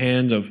 but at the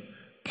hand of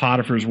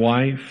Potiphar's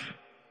wife.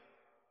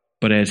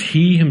 But as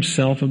he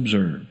himself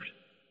observed,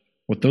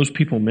 what those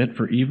people meant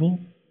for evil,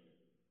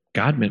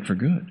 God meant for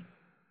good.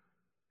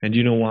 And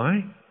you know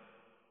why?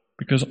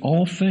 Because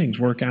all things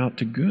work out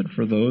to good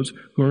for those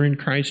who are in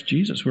Christ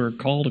Jesus, who are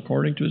called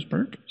according to his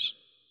purpose.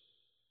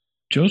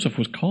 Joseph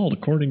was called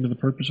according to the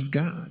purpose of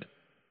God.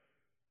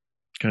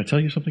 Can I tell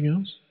you something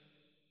else?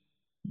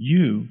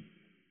 You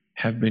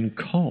have been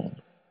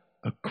called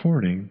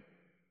according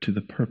to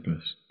the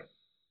purpose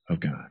of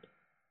God.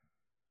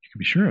 You can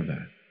be sure of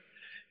that.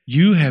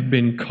 You have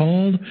been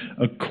called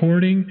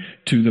according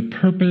to the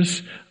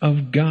purpose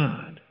of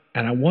God.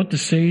 And I want to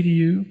say to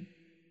you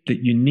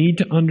that you need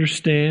to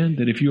understand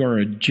that if you are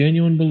a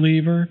genuine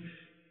believer,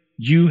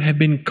 you have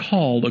been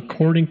called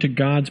according to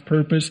God's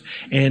purpose,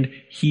 and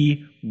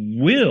he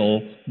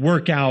will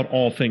work out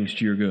all things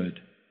to your good.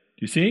 Do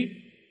you see?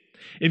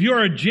 If you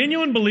are a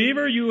genuine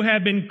believer, you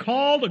have been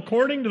called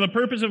according to the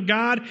purpose of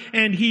God,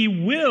 and he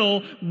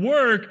will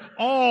work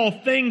all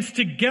things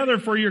together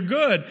for your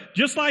good.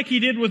 Just like he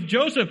did with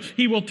Joseph,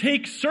 he will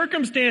take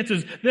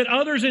circumstances that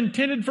others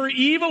intended for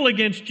evil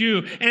against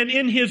you, and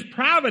in his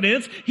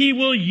providence, he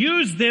will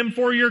use them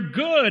for your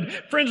good.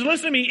 Friends,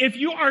 listen to me. If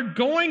you are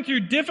going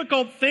through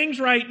difficult things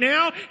right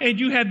now, and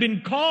you have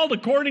been called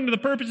according to the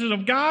purposes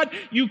of God,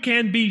 you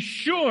can be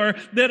sure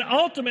that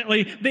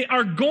ultimately they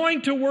are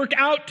going to work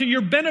out to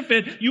your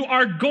benefit. You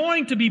are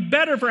going to be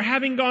better for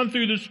having gone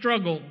through the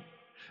struggle.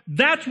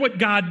 That's what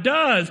God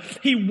does.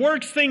 He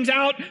works things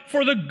out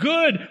for the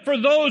good for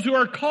those who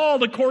are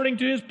called according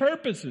to his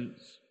purposes.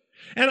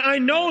 And I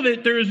know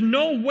that there is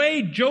no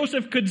way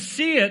Joseph could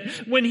see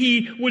it when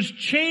he was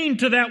chained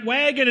to that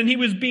wagon and he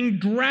was being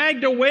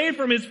dragged away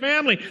from his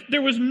family.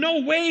 There was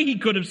no way he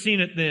could have seen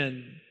it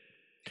then.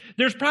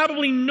 There's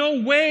probably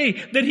no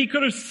way that he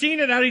could have seen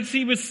it as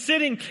he was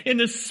sitting in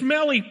the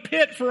smelly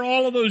pit for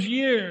all of those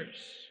years.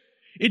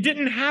 It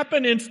didn't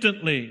happen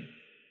instantly.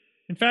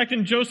 In fact,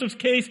 in Joseph's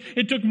case,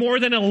 it took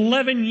more than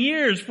 11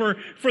 years for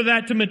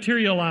that to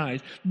materialize.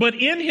 But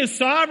in his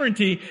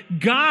sovereignty,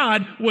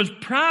 God was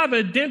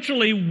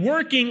providentially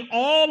working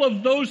all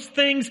of those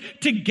things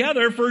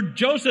together for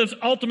Joseph's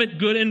ultimate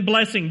good and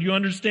blessing. Do you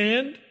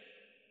understand?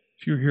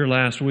 If you were here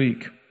last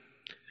week,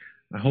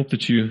 I hope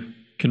that you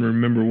can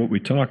remember what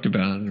we talked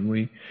about. And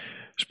we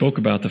spoke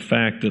about the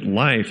fact that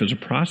life is a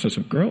process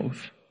of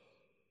growth.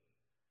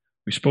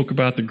 We spoke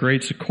about the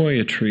great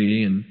sequoia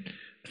tree and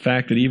the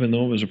fact that even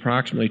though it was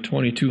approximately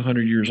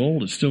 2,200 years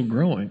old, it's still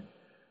growing.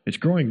 It's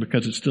growing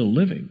because it's still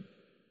living.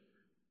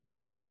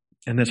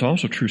 And that's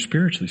also true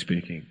spiritually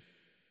speaking.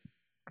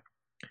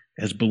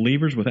 As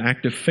believers with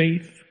active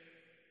faith,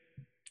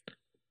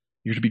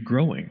 you're to be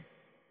growing.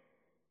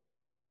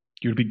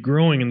 You're to be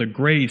growing in the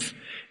grace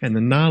and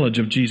the knowledge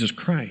of Jesus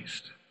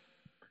Christ.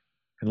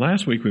 And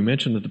last week we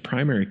mentioned that the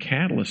primary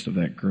catalyst of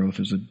that growth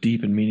is a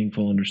deep and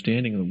meaningful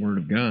understanding of the Word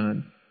of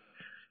God.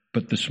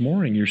 But this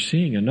morning, you're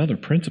seeing another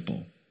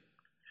principle.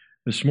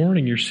 This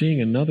morning, you're seeing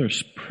another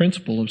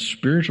principle of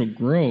spiritual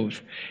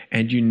growth,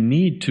 and you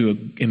need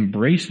to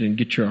embrace it and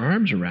get your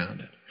arms around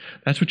it.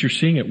 That's what you're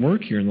seeing at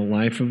work here in the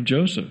life of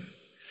Joseph.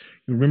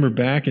 You remember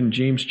back in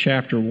James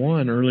chapter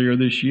 1, earlier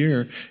this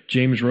year,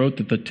 James wrote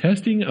that the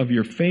testing of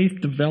your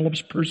faith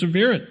develops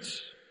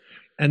perseverance,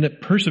 and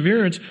that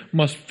perseverance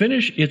must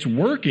finish its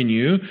work in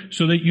you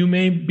so that you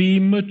may be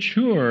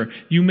mature,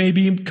 you may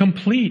be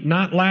complete,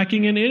 not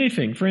lacking in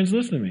anything. Friends,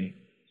 listen to me.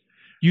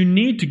 You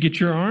need to get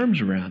your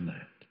arms around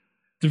that.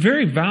 It's a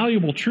very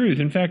valuable truth.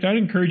 In fact, I'd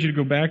encourage you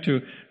to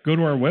go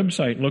to our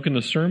website and look in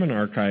the sermon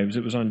archives.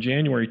 It was on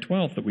January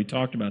 12th that we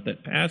talked about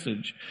that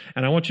passage.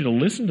 And I want you to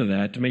listen to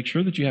that to make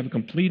sure that you have a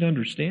complete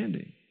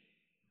understanding.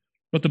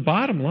 But the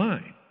bottom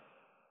line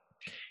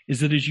is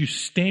that as you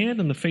stand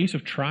in the face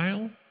of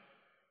trial,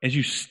 as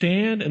you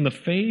stand in the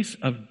face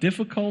of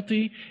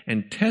difficulty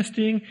and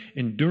testing,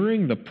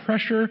 enduring the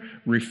pressure,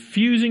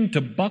 refusing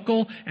to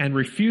buckle and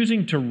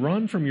refusing to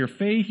run from your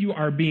faith, you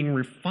are being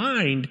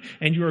refined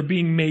and you are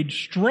being made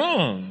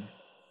strong.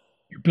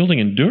 You're building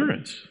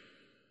endurance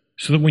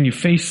so that when you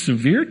face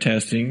severe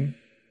testing,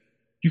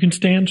 you can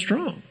stand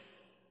strong.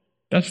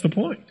 That's the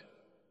point.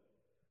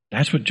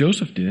 That's what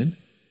Joseph did.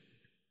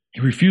 He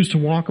refused to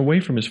walk away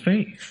from his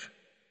faith.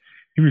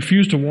 He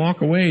refused to walk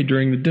away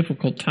during the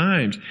difficult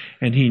times,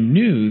 and he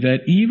knew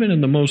that even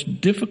in the most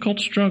difficult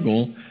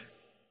struggle,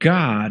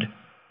 God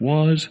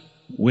was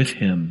with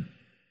him.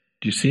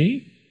 Do you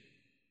see?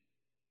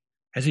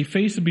 As he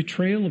faced the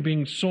betrayal of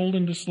being sold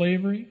into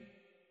slavery,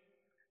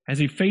 as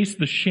he faced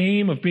the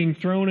shame of being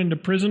thrown into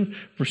prison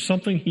for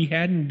something he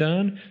hadn't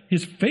done,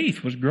 his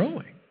faith was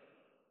growing.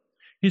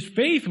 His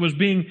faith was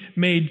being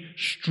made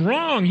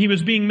strong. He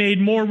was being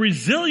made more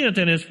resilient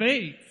in his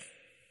faith.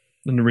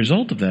 And the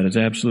result of that is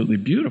absolutely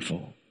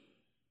beautiful.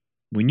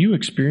 When you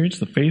experience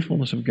the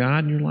faithfulness of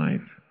God in your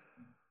life,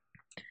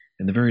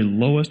 in the very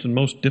lowest and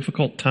most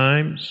difficult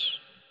times,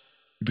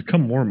 you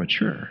become more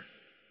mature.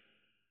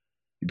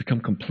 You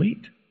become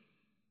complete.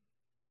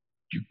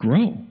 You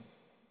grow.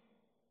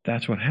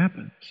 That's what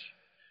happens.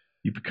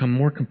 You become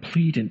more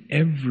complete in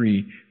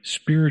every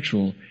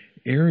spiritual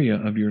area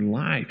of your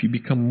life. You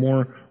become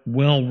more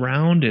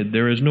well-rounded.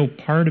 There is no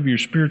part of your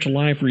spiritual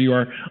life where you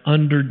are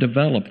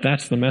underdeveloped.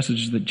 That's the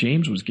message that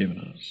James was giving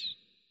us.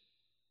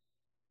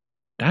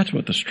 That's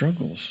what the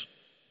struggles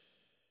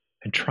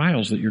and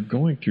trials that you're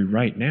going through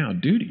right now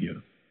do to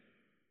you.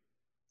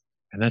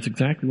 And that's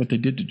exactly what they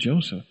did to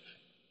Joseph.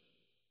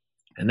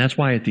 And that's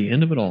why at the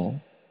end of it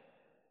all,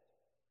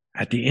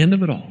 as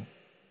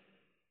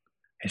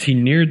he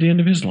neared the end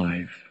of his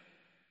life,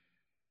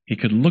 he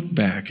could look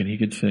back and he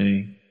could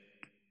say,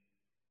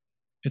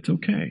 it's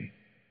okay.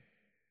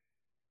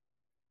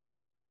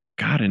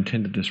 God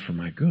intended this for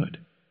my good.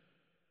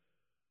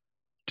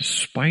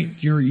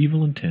 Despite your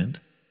evil intent,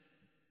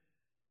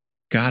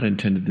 God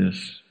intended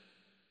this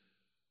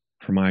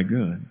for my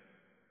good.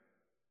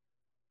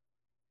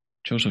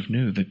 Joseph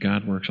knew that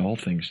God works all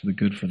things to the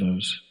good for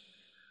those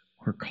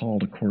who are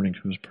called according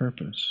to his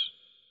purpose.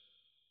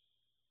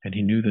 And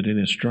he knew that in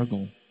his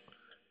struggle,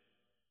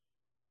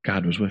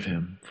 God was with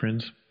him.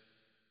 Friends,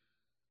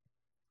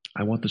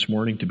 I want this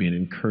morning to be an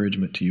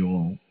encouragement to you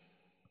all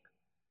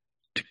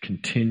to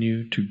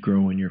continue to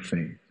grow in your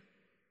faith.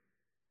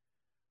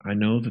 I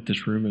know that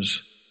this room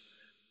is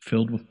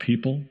filled with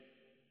people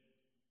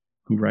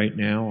who right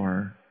now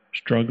are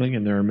struggling,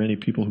 and there are many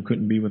people who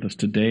couldn't be with us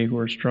today who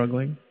are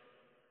struggling.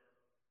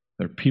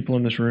 There are people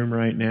in this room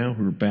right now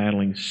who are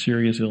battling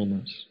serious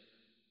illness.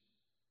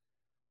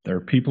 There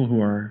are people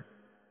who are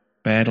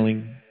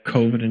battling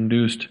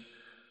COVID-induced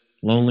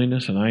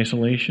loneliness and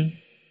isolation.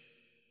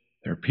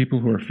 There are people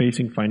who are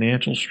facing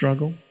financial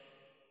struggle.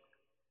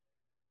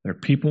 There are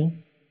people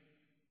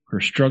who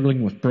are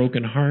struggling with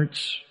broken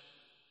hearts.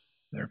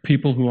 There are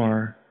people who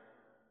are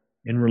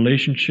in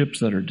relationships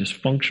that are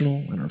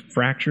dysfunctional and are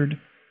fractured.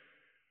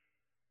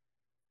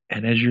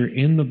 And as you're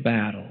in the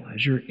battle,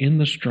 as you're in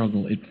the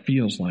struggle, it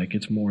feels like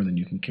it's more than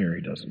you can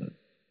carry, doesn't it?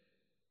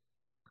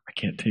 I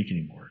can't take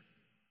anymore.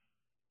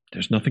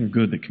 There's nothing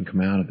good that can come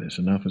out of this.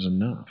 Enough is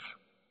enough.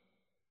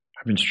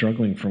 I've been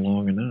struggling for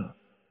long enough.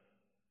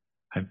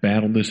 I've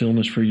battled this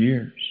illness for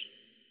years.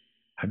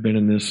 I've been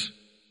in this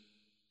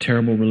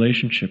terrible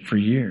relationship for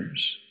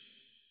years.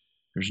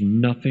 There's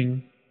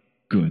nothing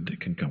good that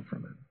can come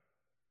from it.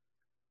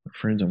 But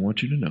friends, I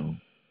want you to know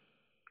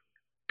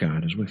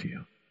God is with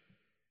you.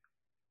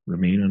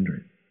 Remain under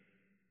it.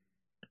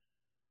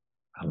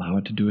 Allow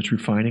it to do its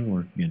refining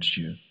work against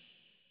you.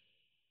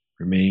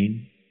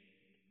 Remain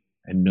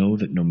and know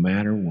that no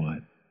matter what,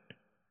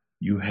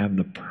 you have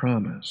the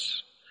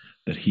promise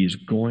that He is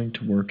going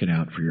to work it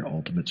out for your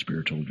ultimate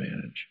spiritual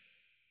advantage.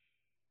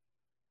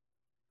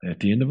 At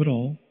the end of it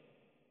all,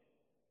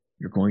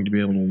 you're going to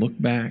be able to look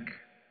back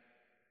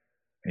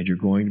and you're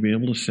going to be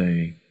able to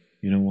say,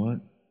 you know what?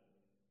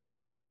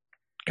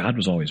 God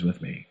was always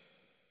with me.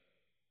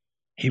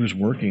 He was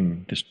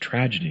working this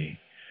tragedy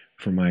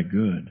for my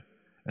good.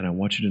 And I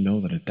want you to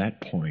know that at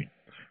that point,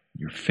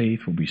 your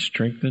faith will be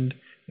strengthened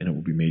and it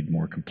will be made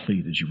more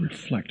complete as you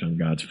reflect on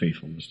God's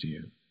faithfulness to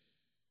you.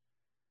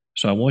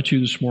 So I want you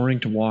this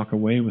morning to walk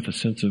away with a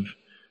sense of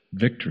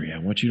victory. I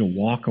want you to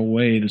walk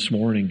away this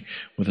morning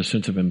with a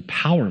sense of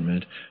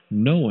empowerment,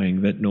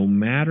 knowing that no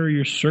matter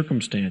your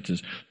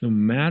circumstances, no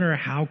matter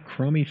how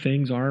crummy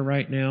things are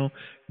right now,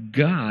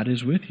 God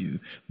is with you.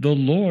 The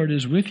Lord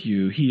is with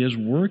you. He is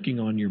working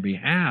on your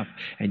behalf,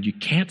 and you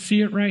can't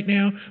see it right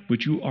now,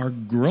 but you are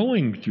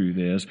growing through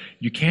this.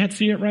 You can't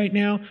see it right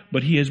now,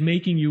 but He is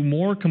making you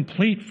more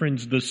complete,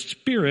 friends. The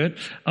Spirit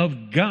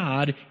of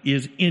God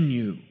is in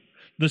you.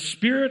 The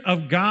Spirit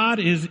of God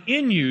is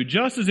in you,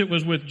 just as it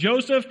was with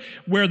Joseph,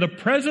 where the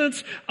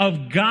presence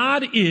of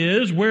God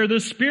is, where the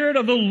Spirit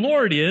of the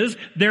Lord is,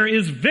 there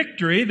is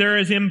victory, there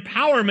is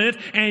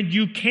empowerment, and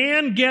you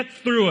can get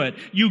through it.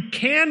 You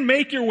can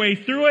make your way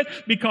through it,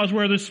 because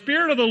where the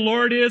Spirit of the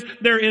Lord is,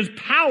 there is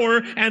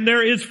power and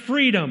there is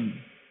freedom.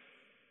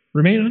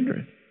 Remain under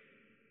it.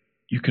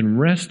 You can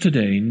rest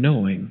today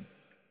knowing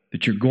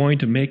that you're going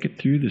to make it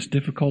through this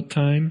difficult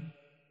time.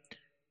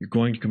 You're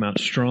going to come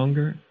out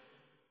stronger.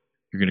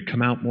 You're going to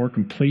come out more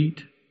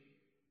complete,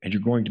 and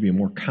you're going to be a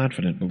more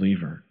confident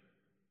believer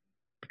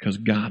because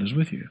God is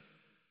with you.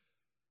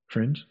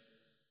 Friends,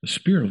 the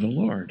Spirit of the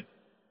Lord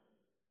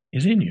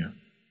is in you.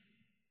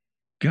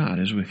 God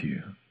is with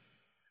you.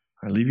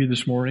 I leave you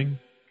this morning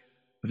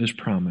with this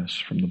promise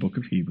from the book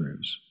of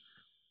Hebrews,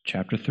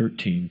 chapter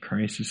 13.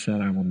 Christ has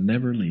said, I will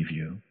never leave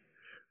you,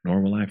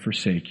 nor will I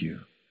forsake you.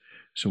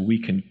 So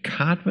we can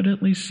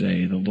confidently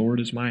say, the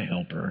Lord is my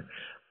helper.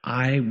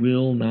 I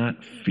will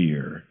not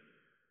fear.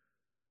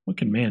 What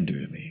can man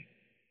do to me?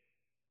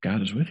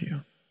 God is with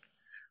you.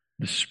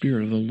 The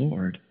Spirit of the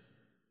Lord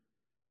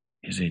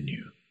is in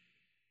you.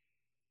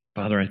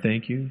 Father, I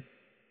thank you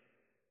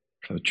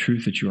for the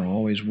truth that you are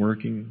always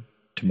working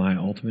to my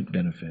ultimate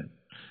benefit.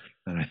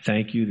 And I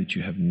thank you that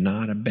you have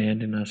not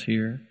abandoned us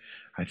here.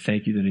 I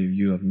thank you that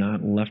you have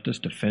not left us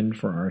to fend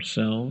for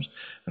ourselves.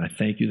 And I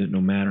thank you that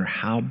no matter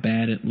how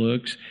bad it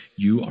looks,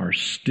 you are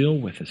still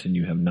with us and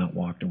you have not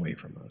walked away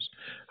from us.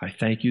 I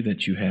thank you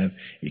that you have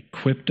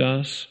equipped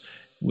us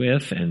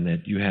with and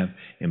that you have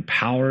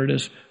empowered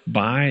us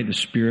by the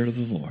Spirit of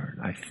the Lord.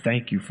 I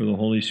thank you for the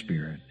Holy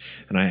Spirit.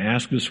 And I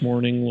ask this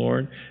morning,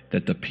 Lord,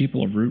 that the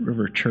people of Root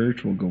River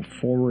Church will go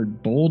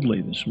forward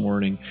boldly this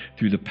morning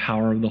through the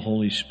power of the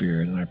Holy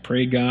Spirit. And I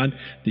pray, God,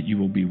 that you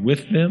will be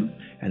with them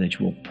and that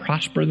you will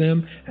prosper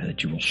them and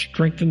that you will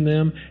strengthen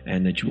them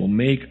and that you will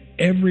make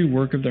every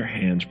work of their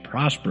hands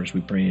prosperous,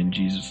 we pray in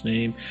Jesus'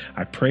 name.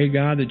 I pray,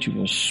 God, that you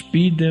will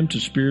speed them to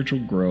spiritual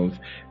growth,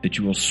 that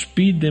you will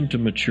speed them to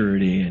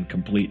maturity and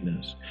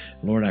completeness.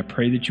 Lord, I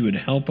pray that you would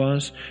help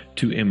us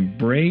to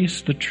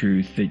embrace the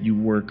truth that you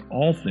work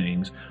all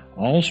things,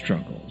 all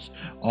struggles,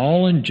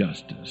 all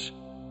injustice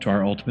to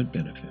our ultimate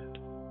benefit.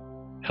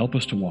 Help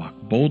us to walk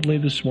boldly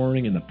this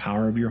morning in the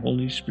power of your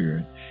Holy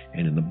Spirit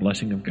and in the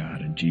blessing of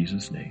God. In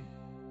Jesus' name,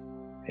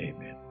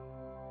 amen.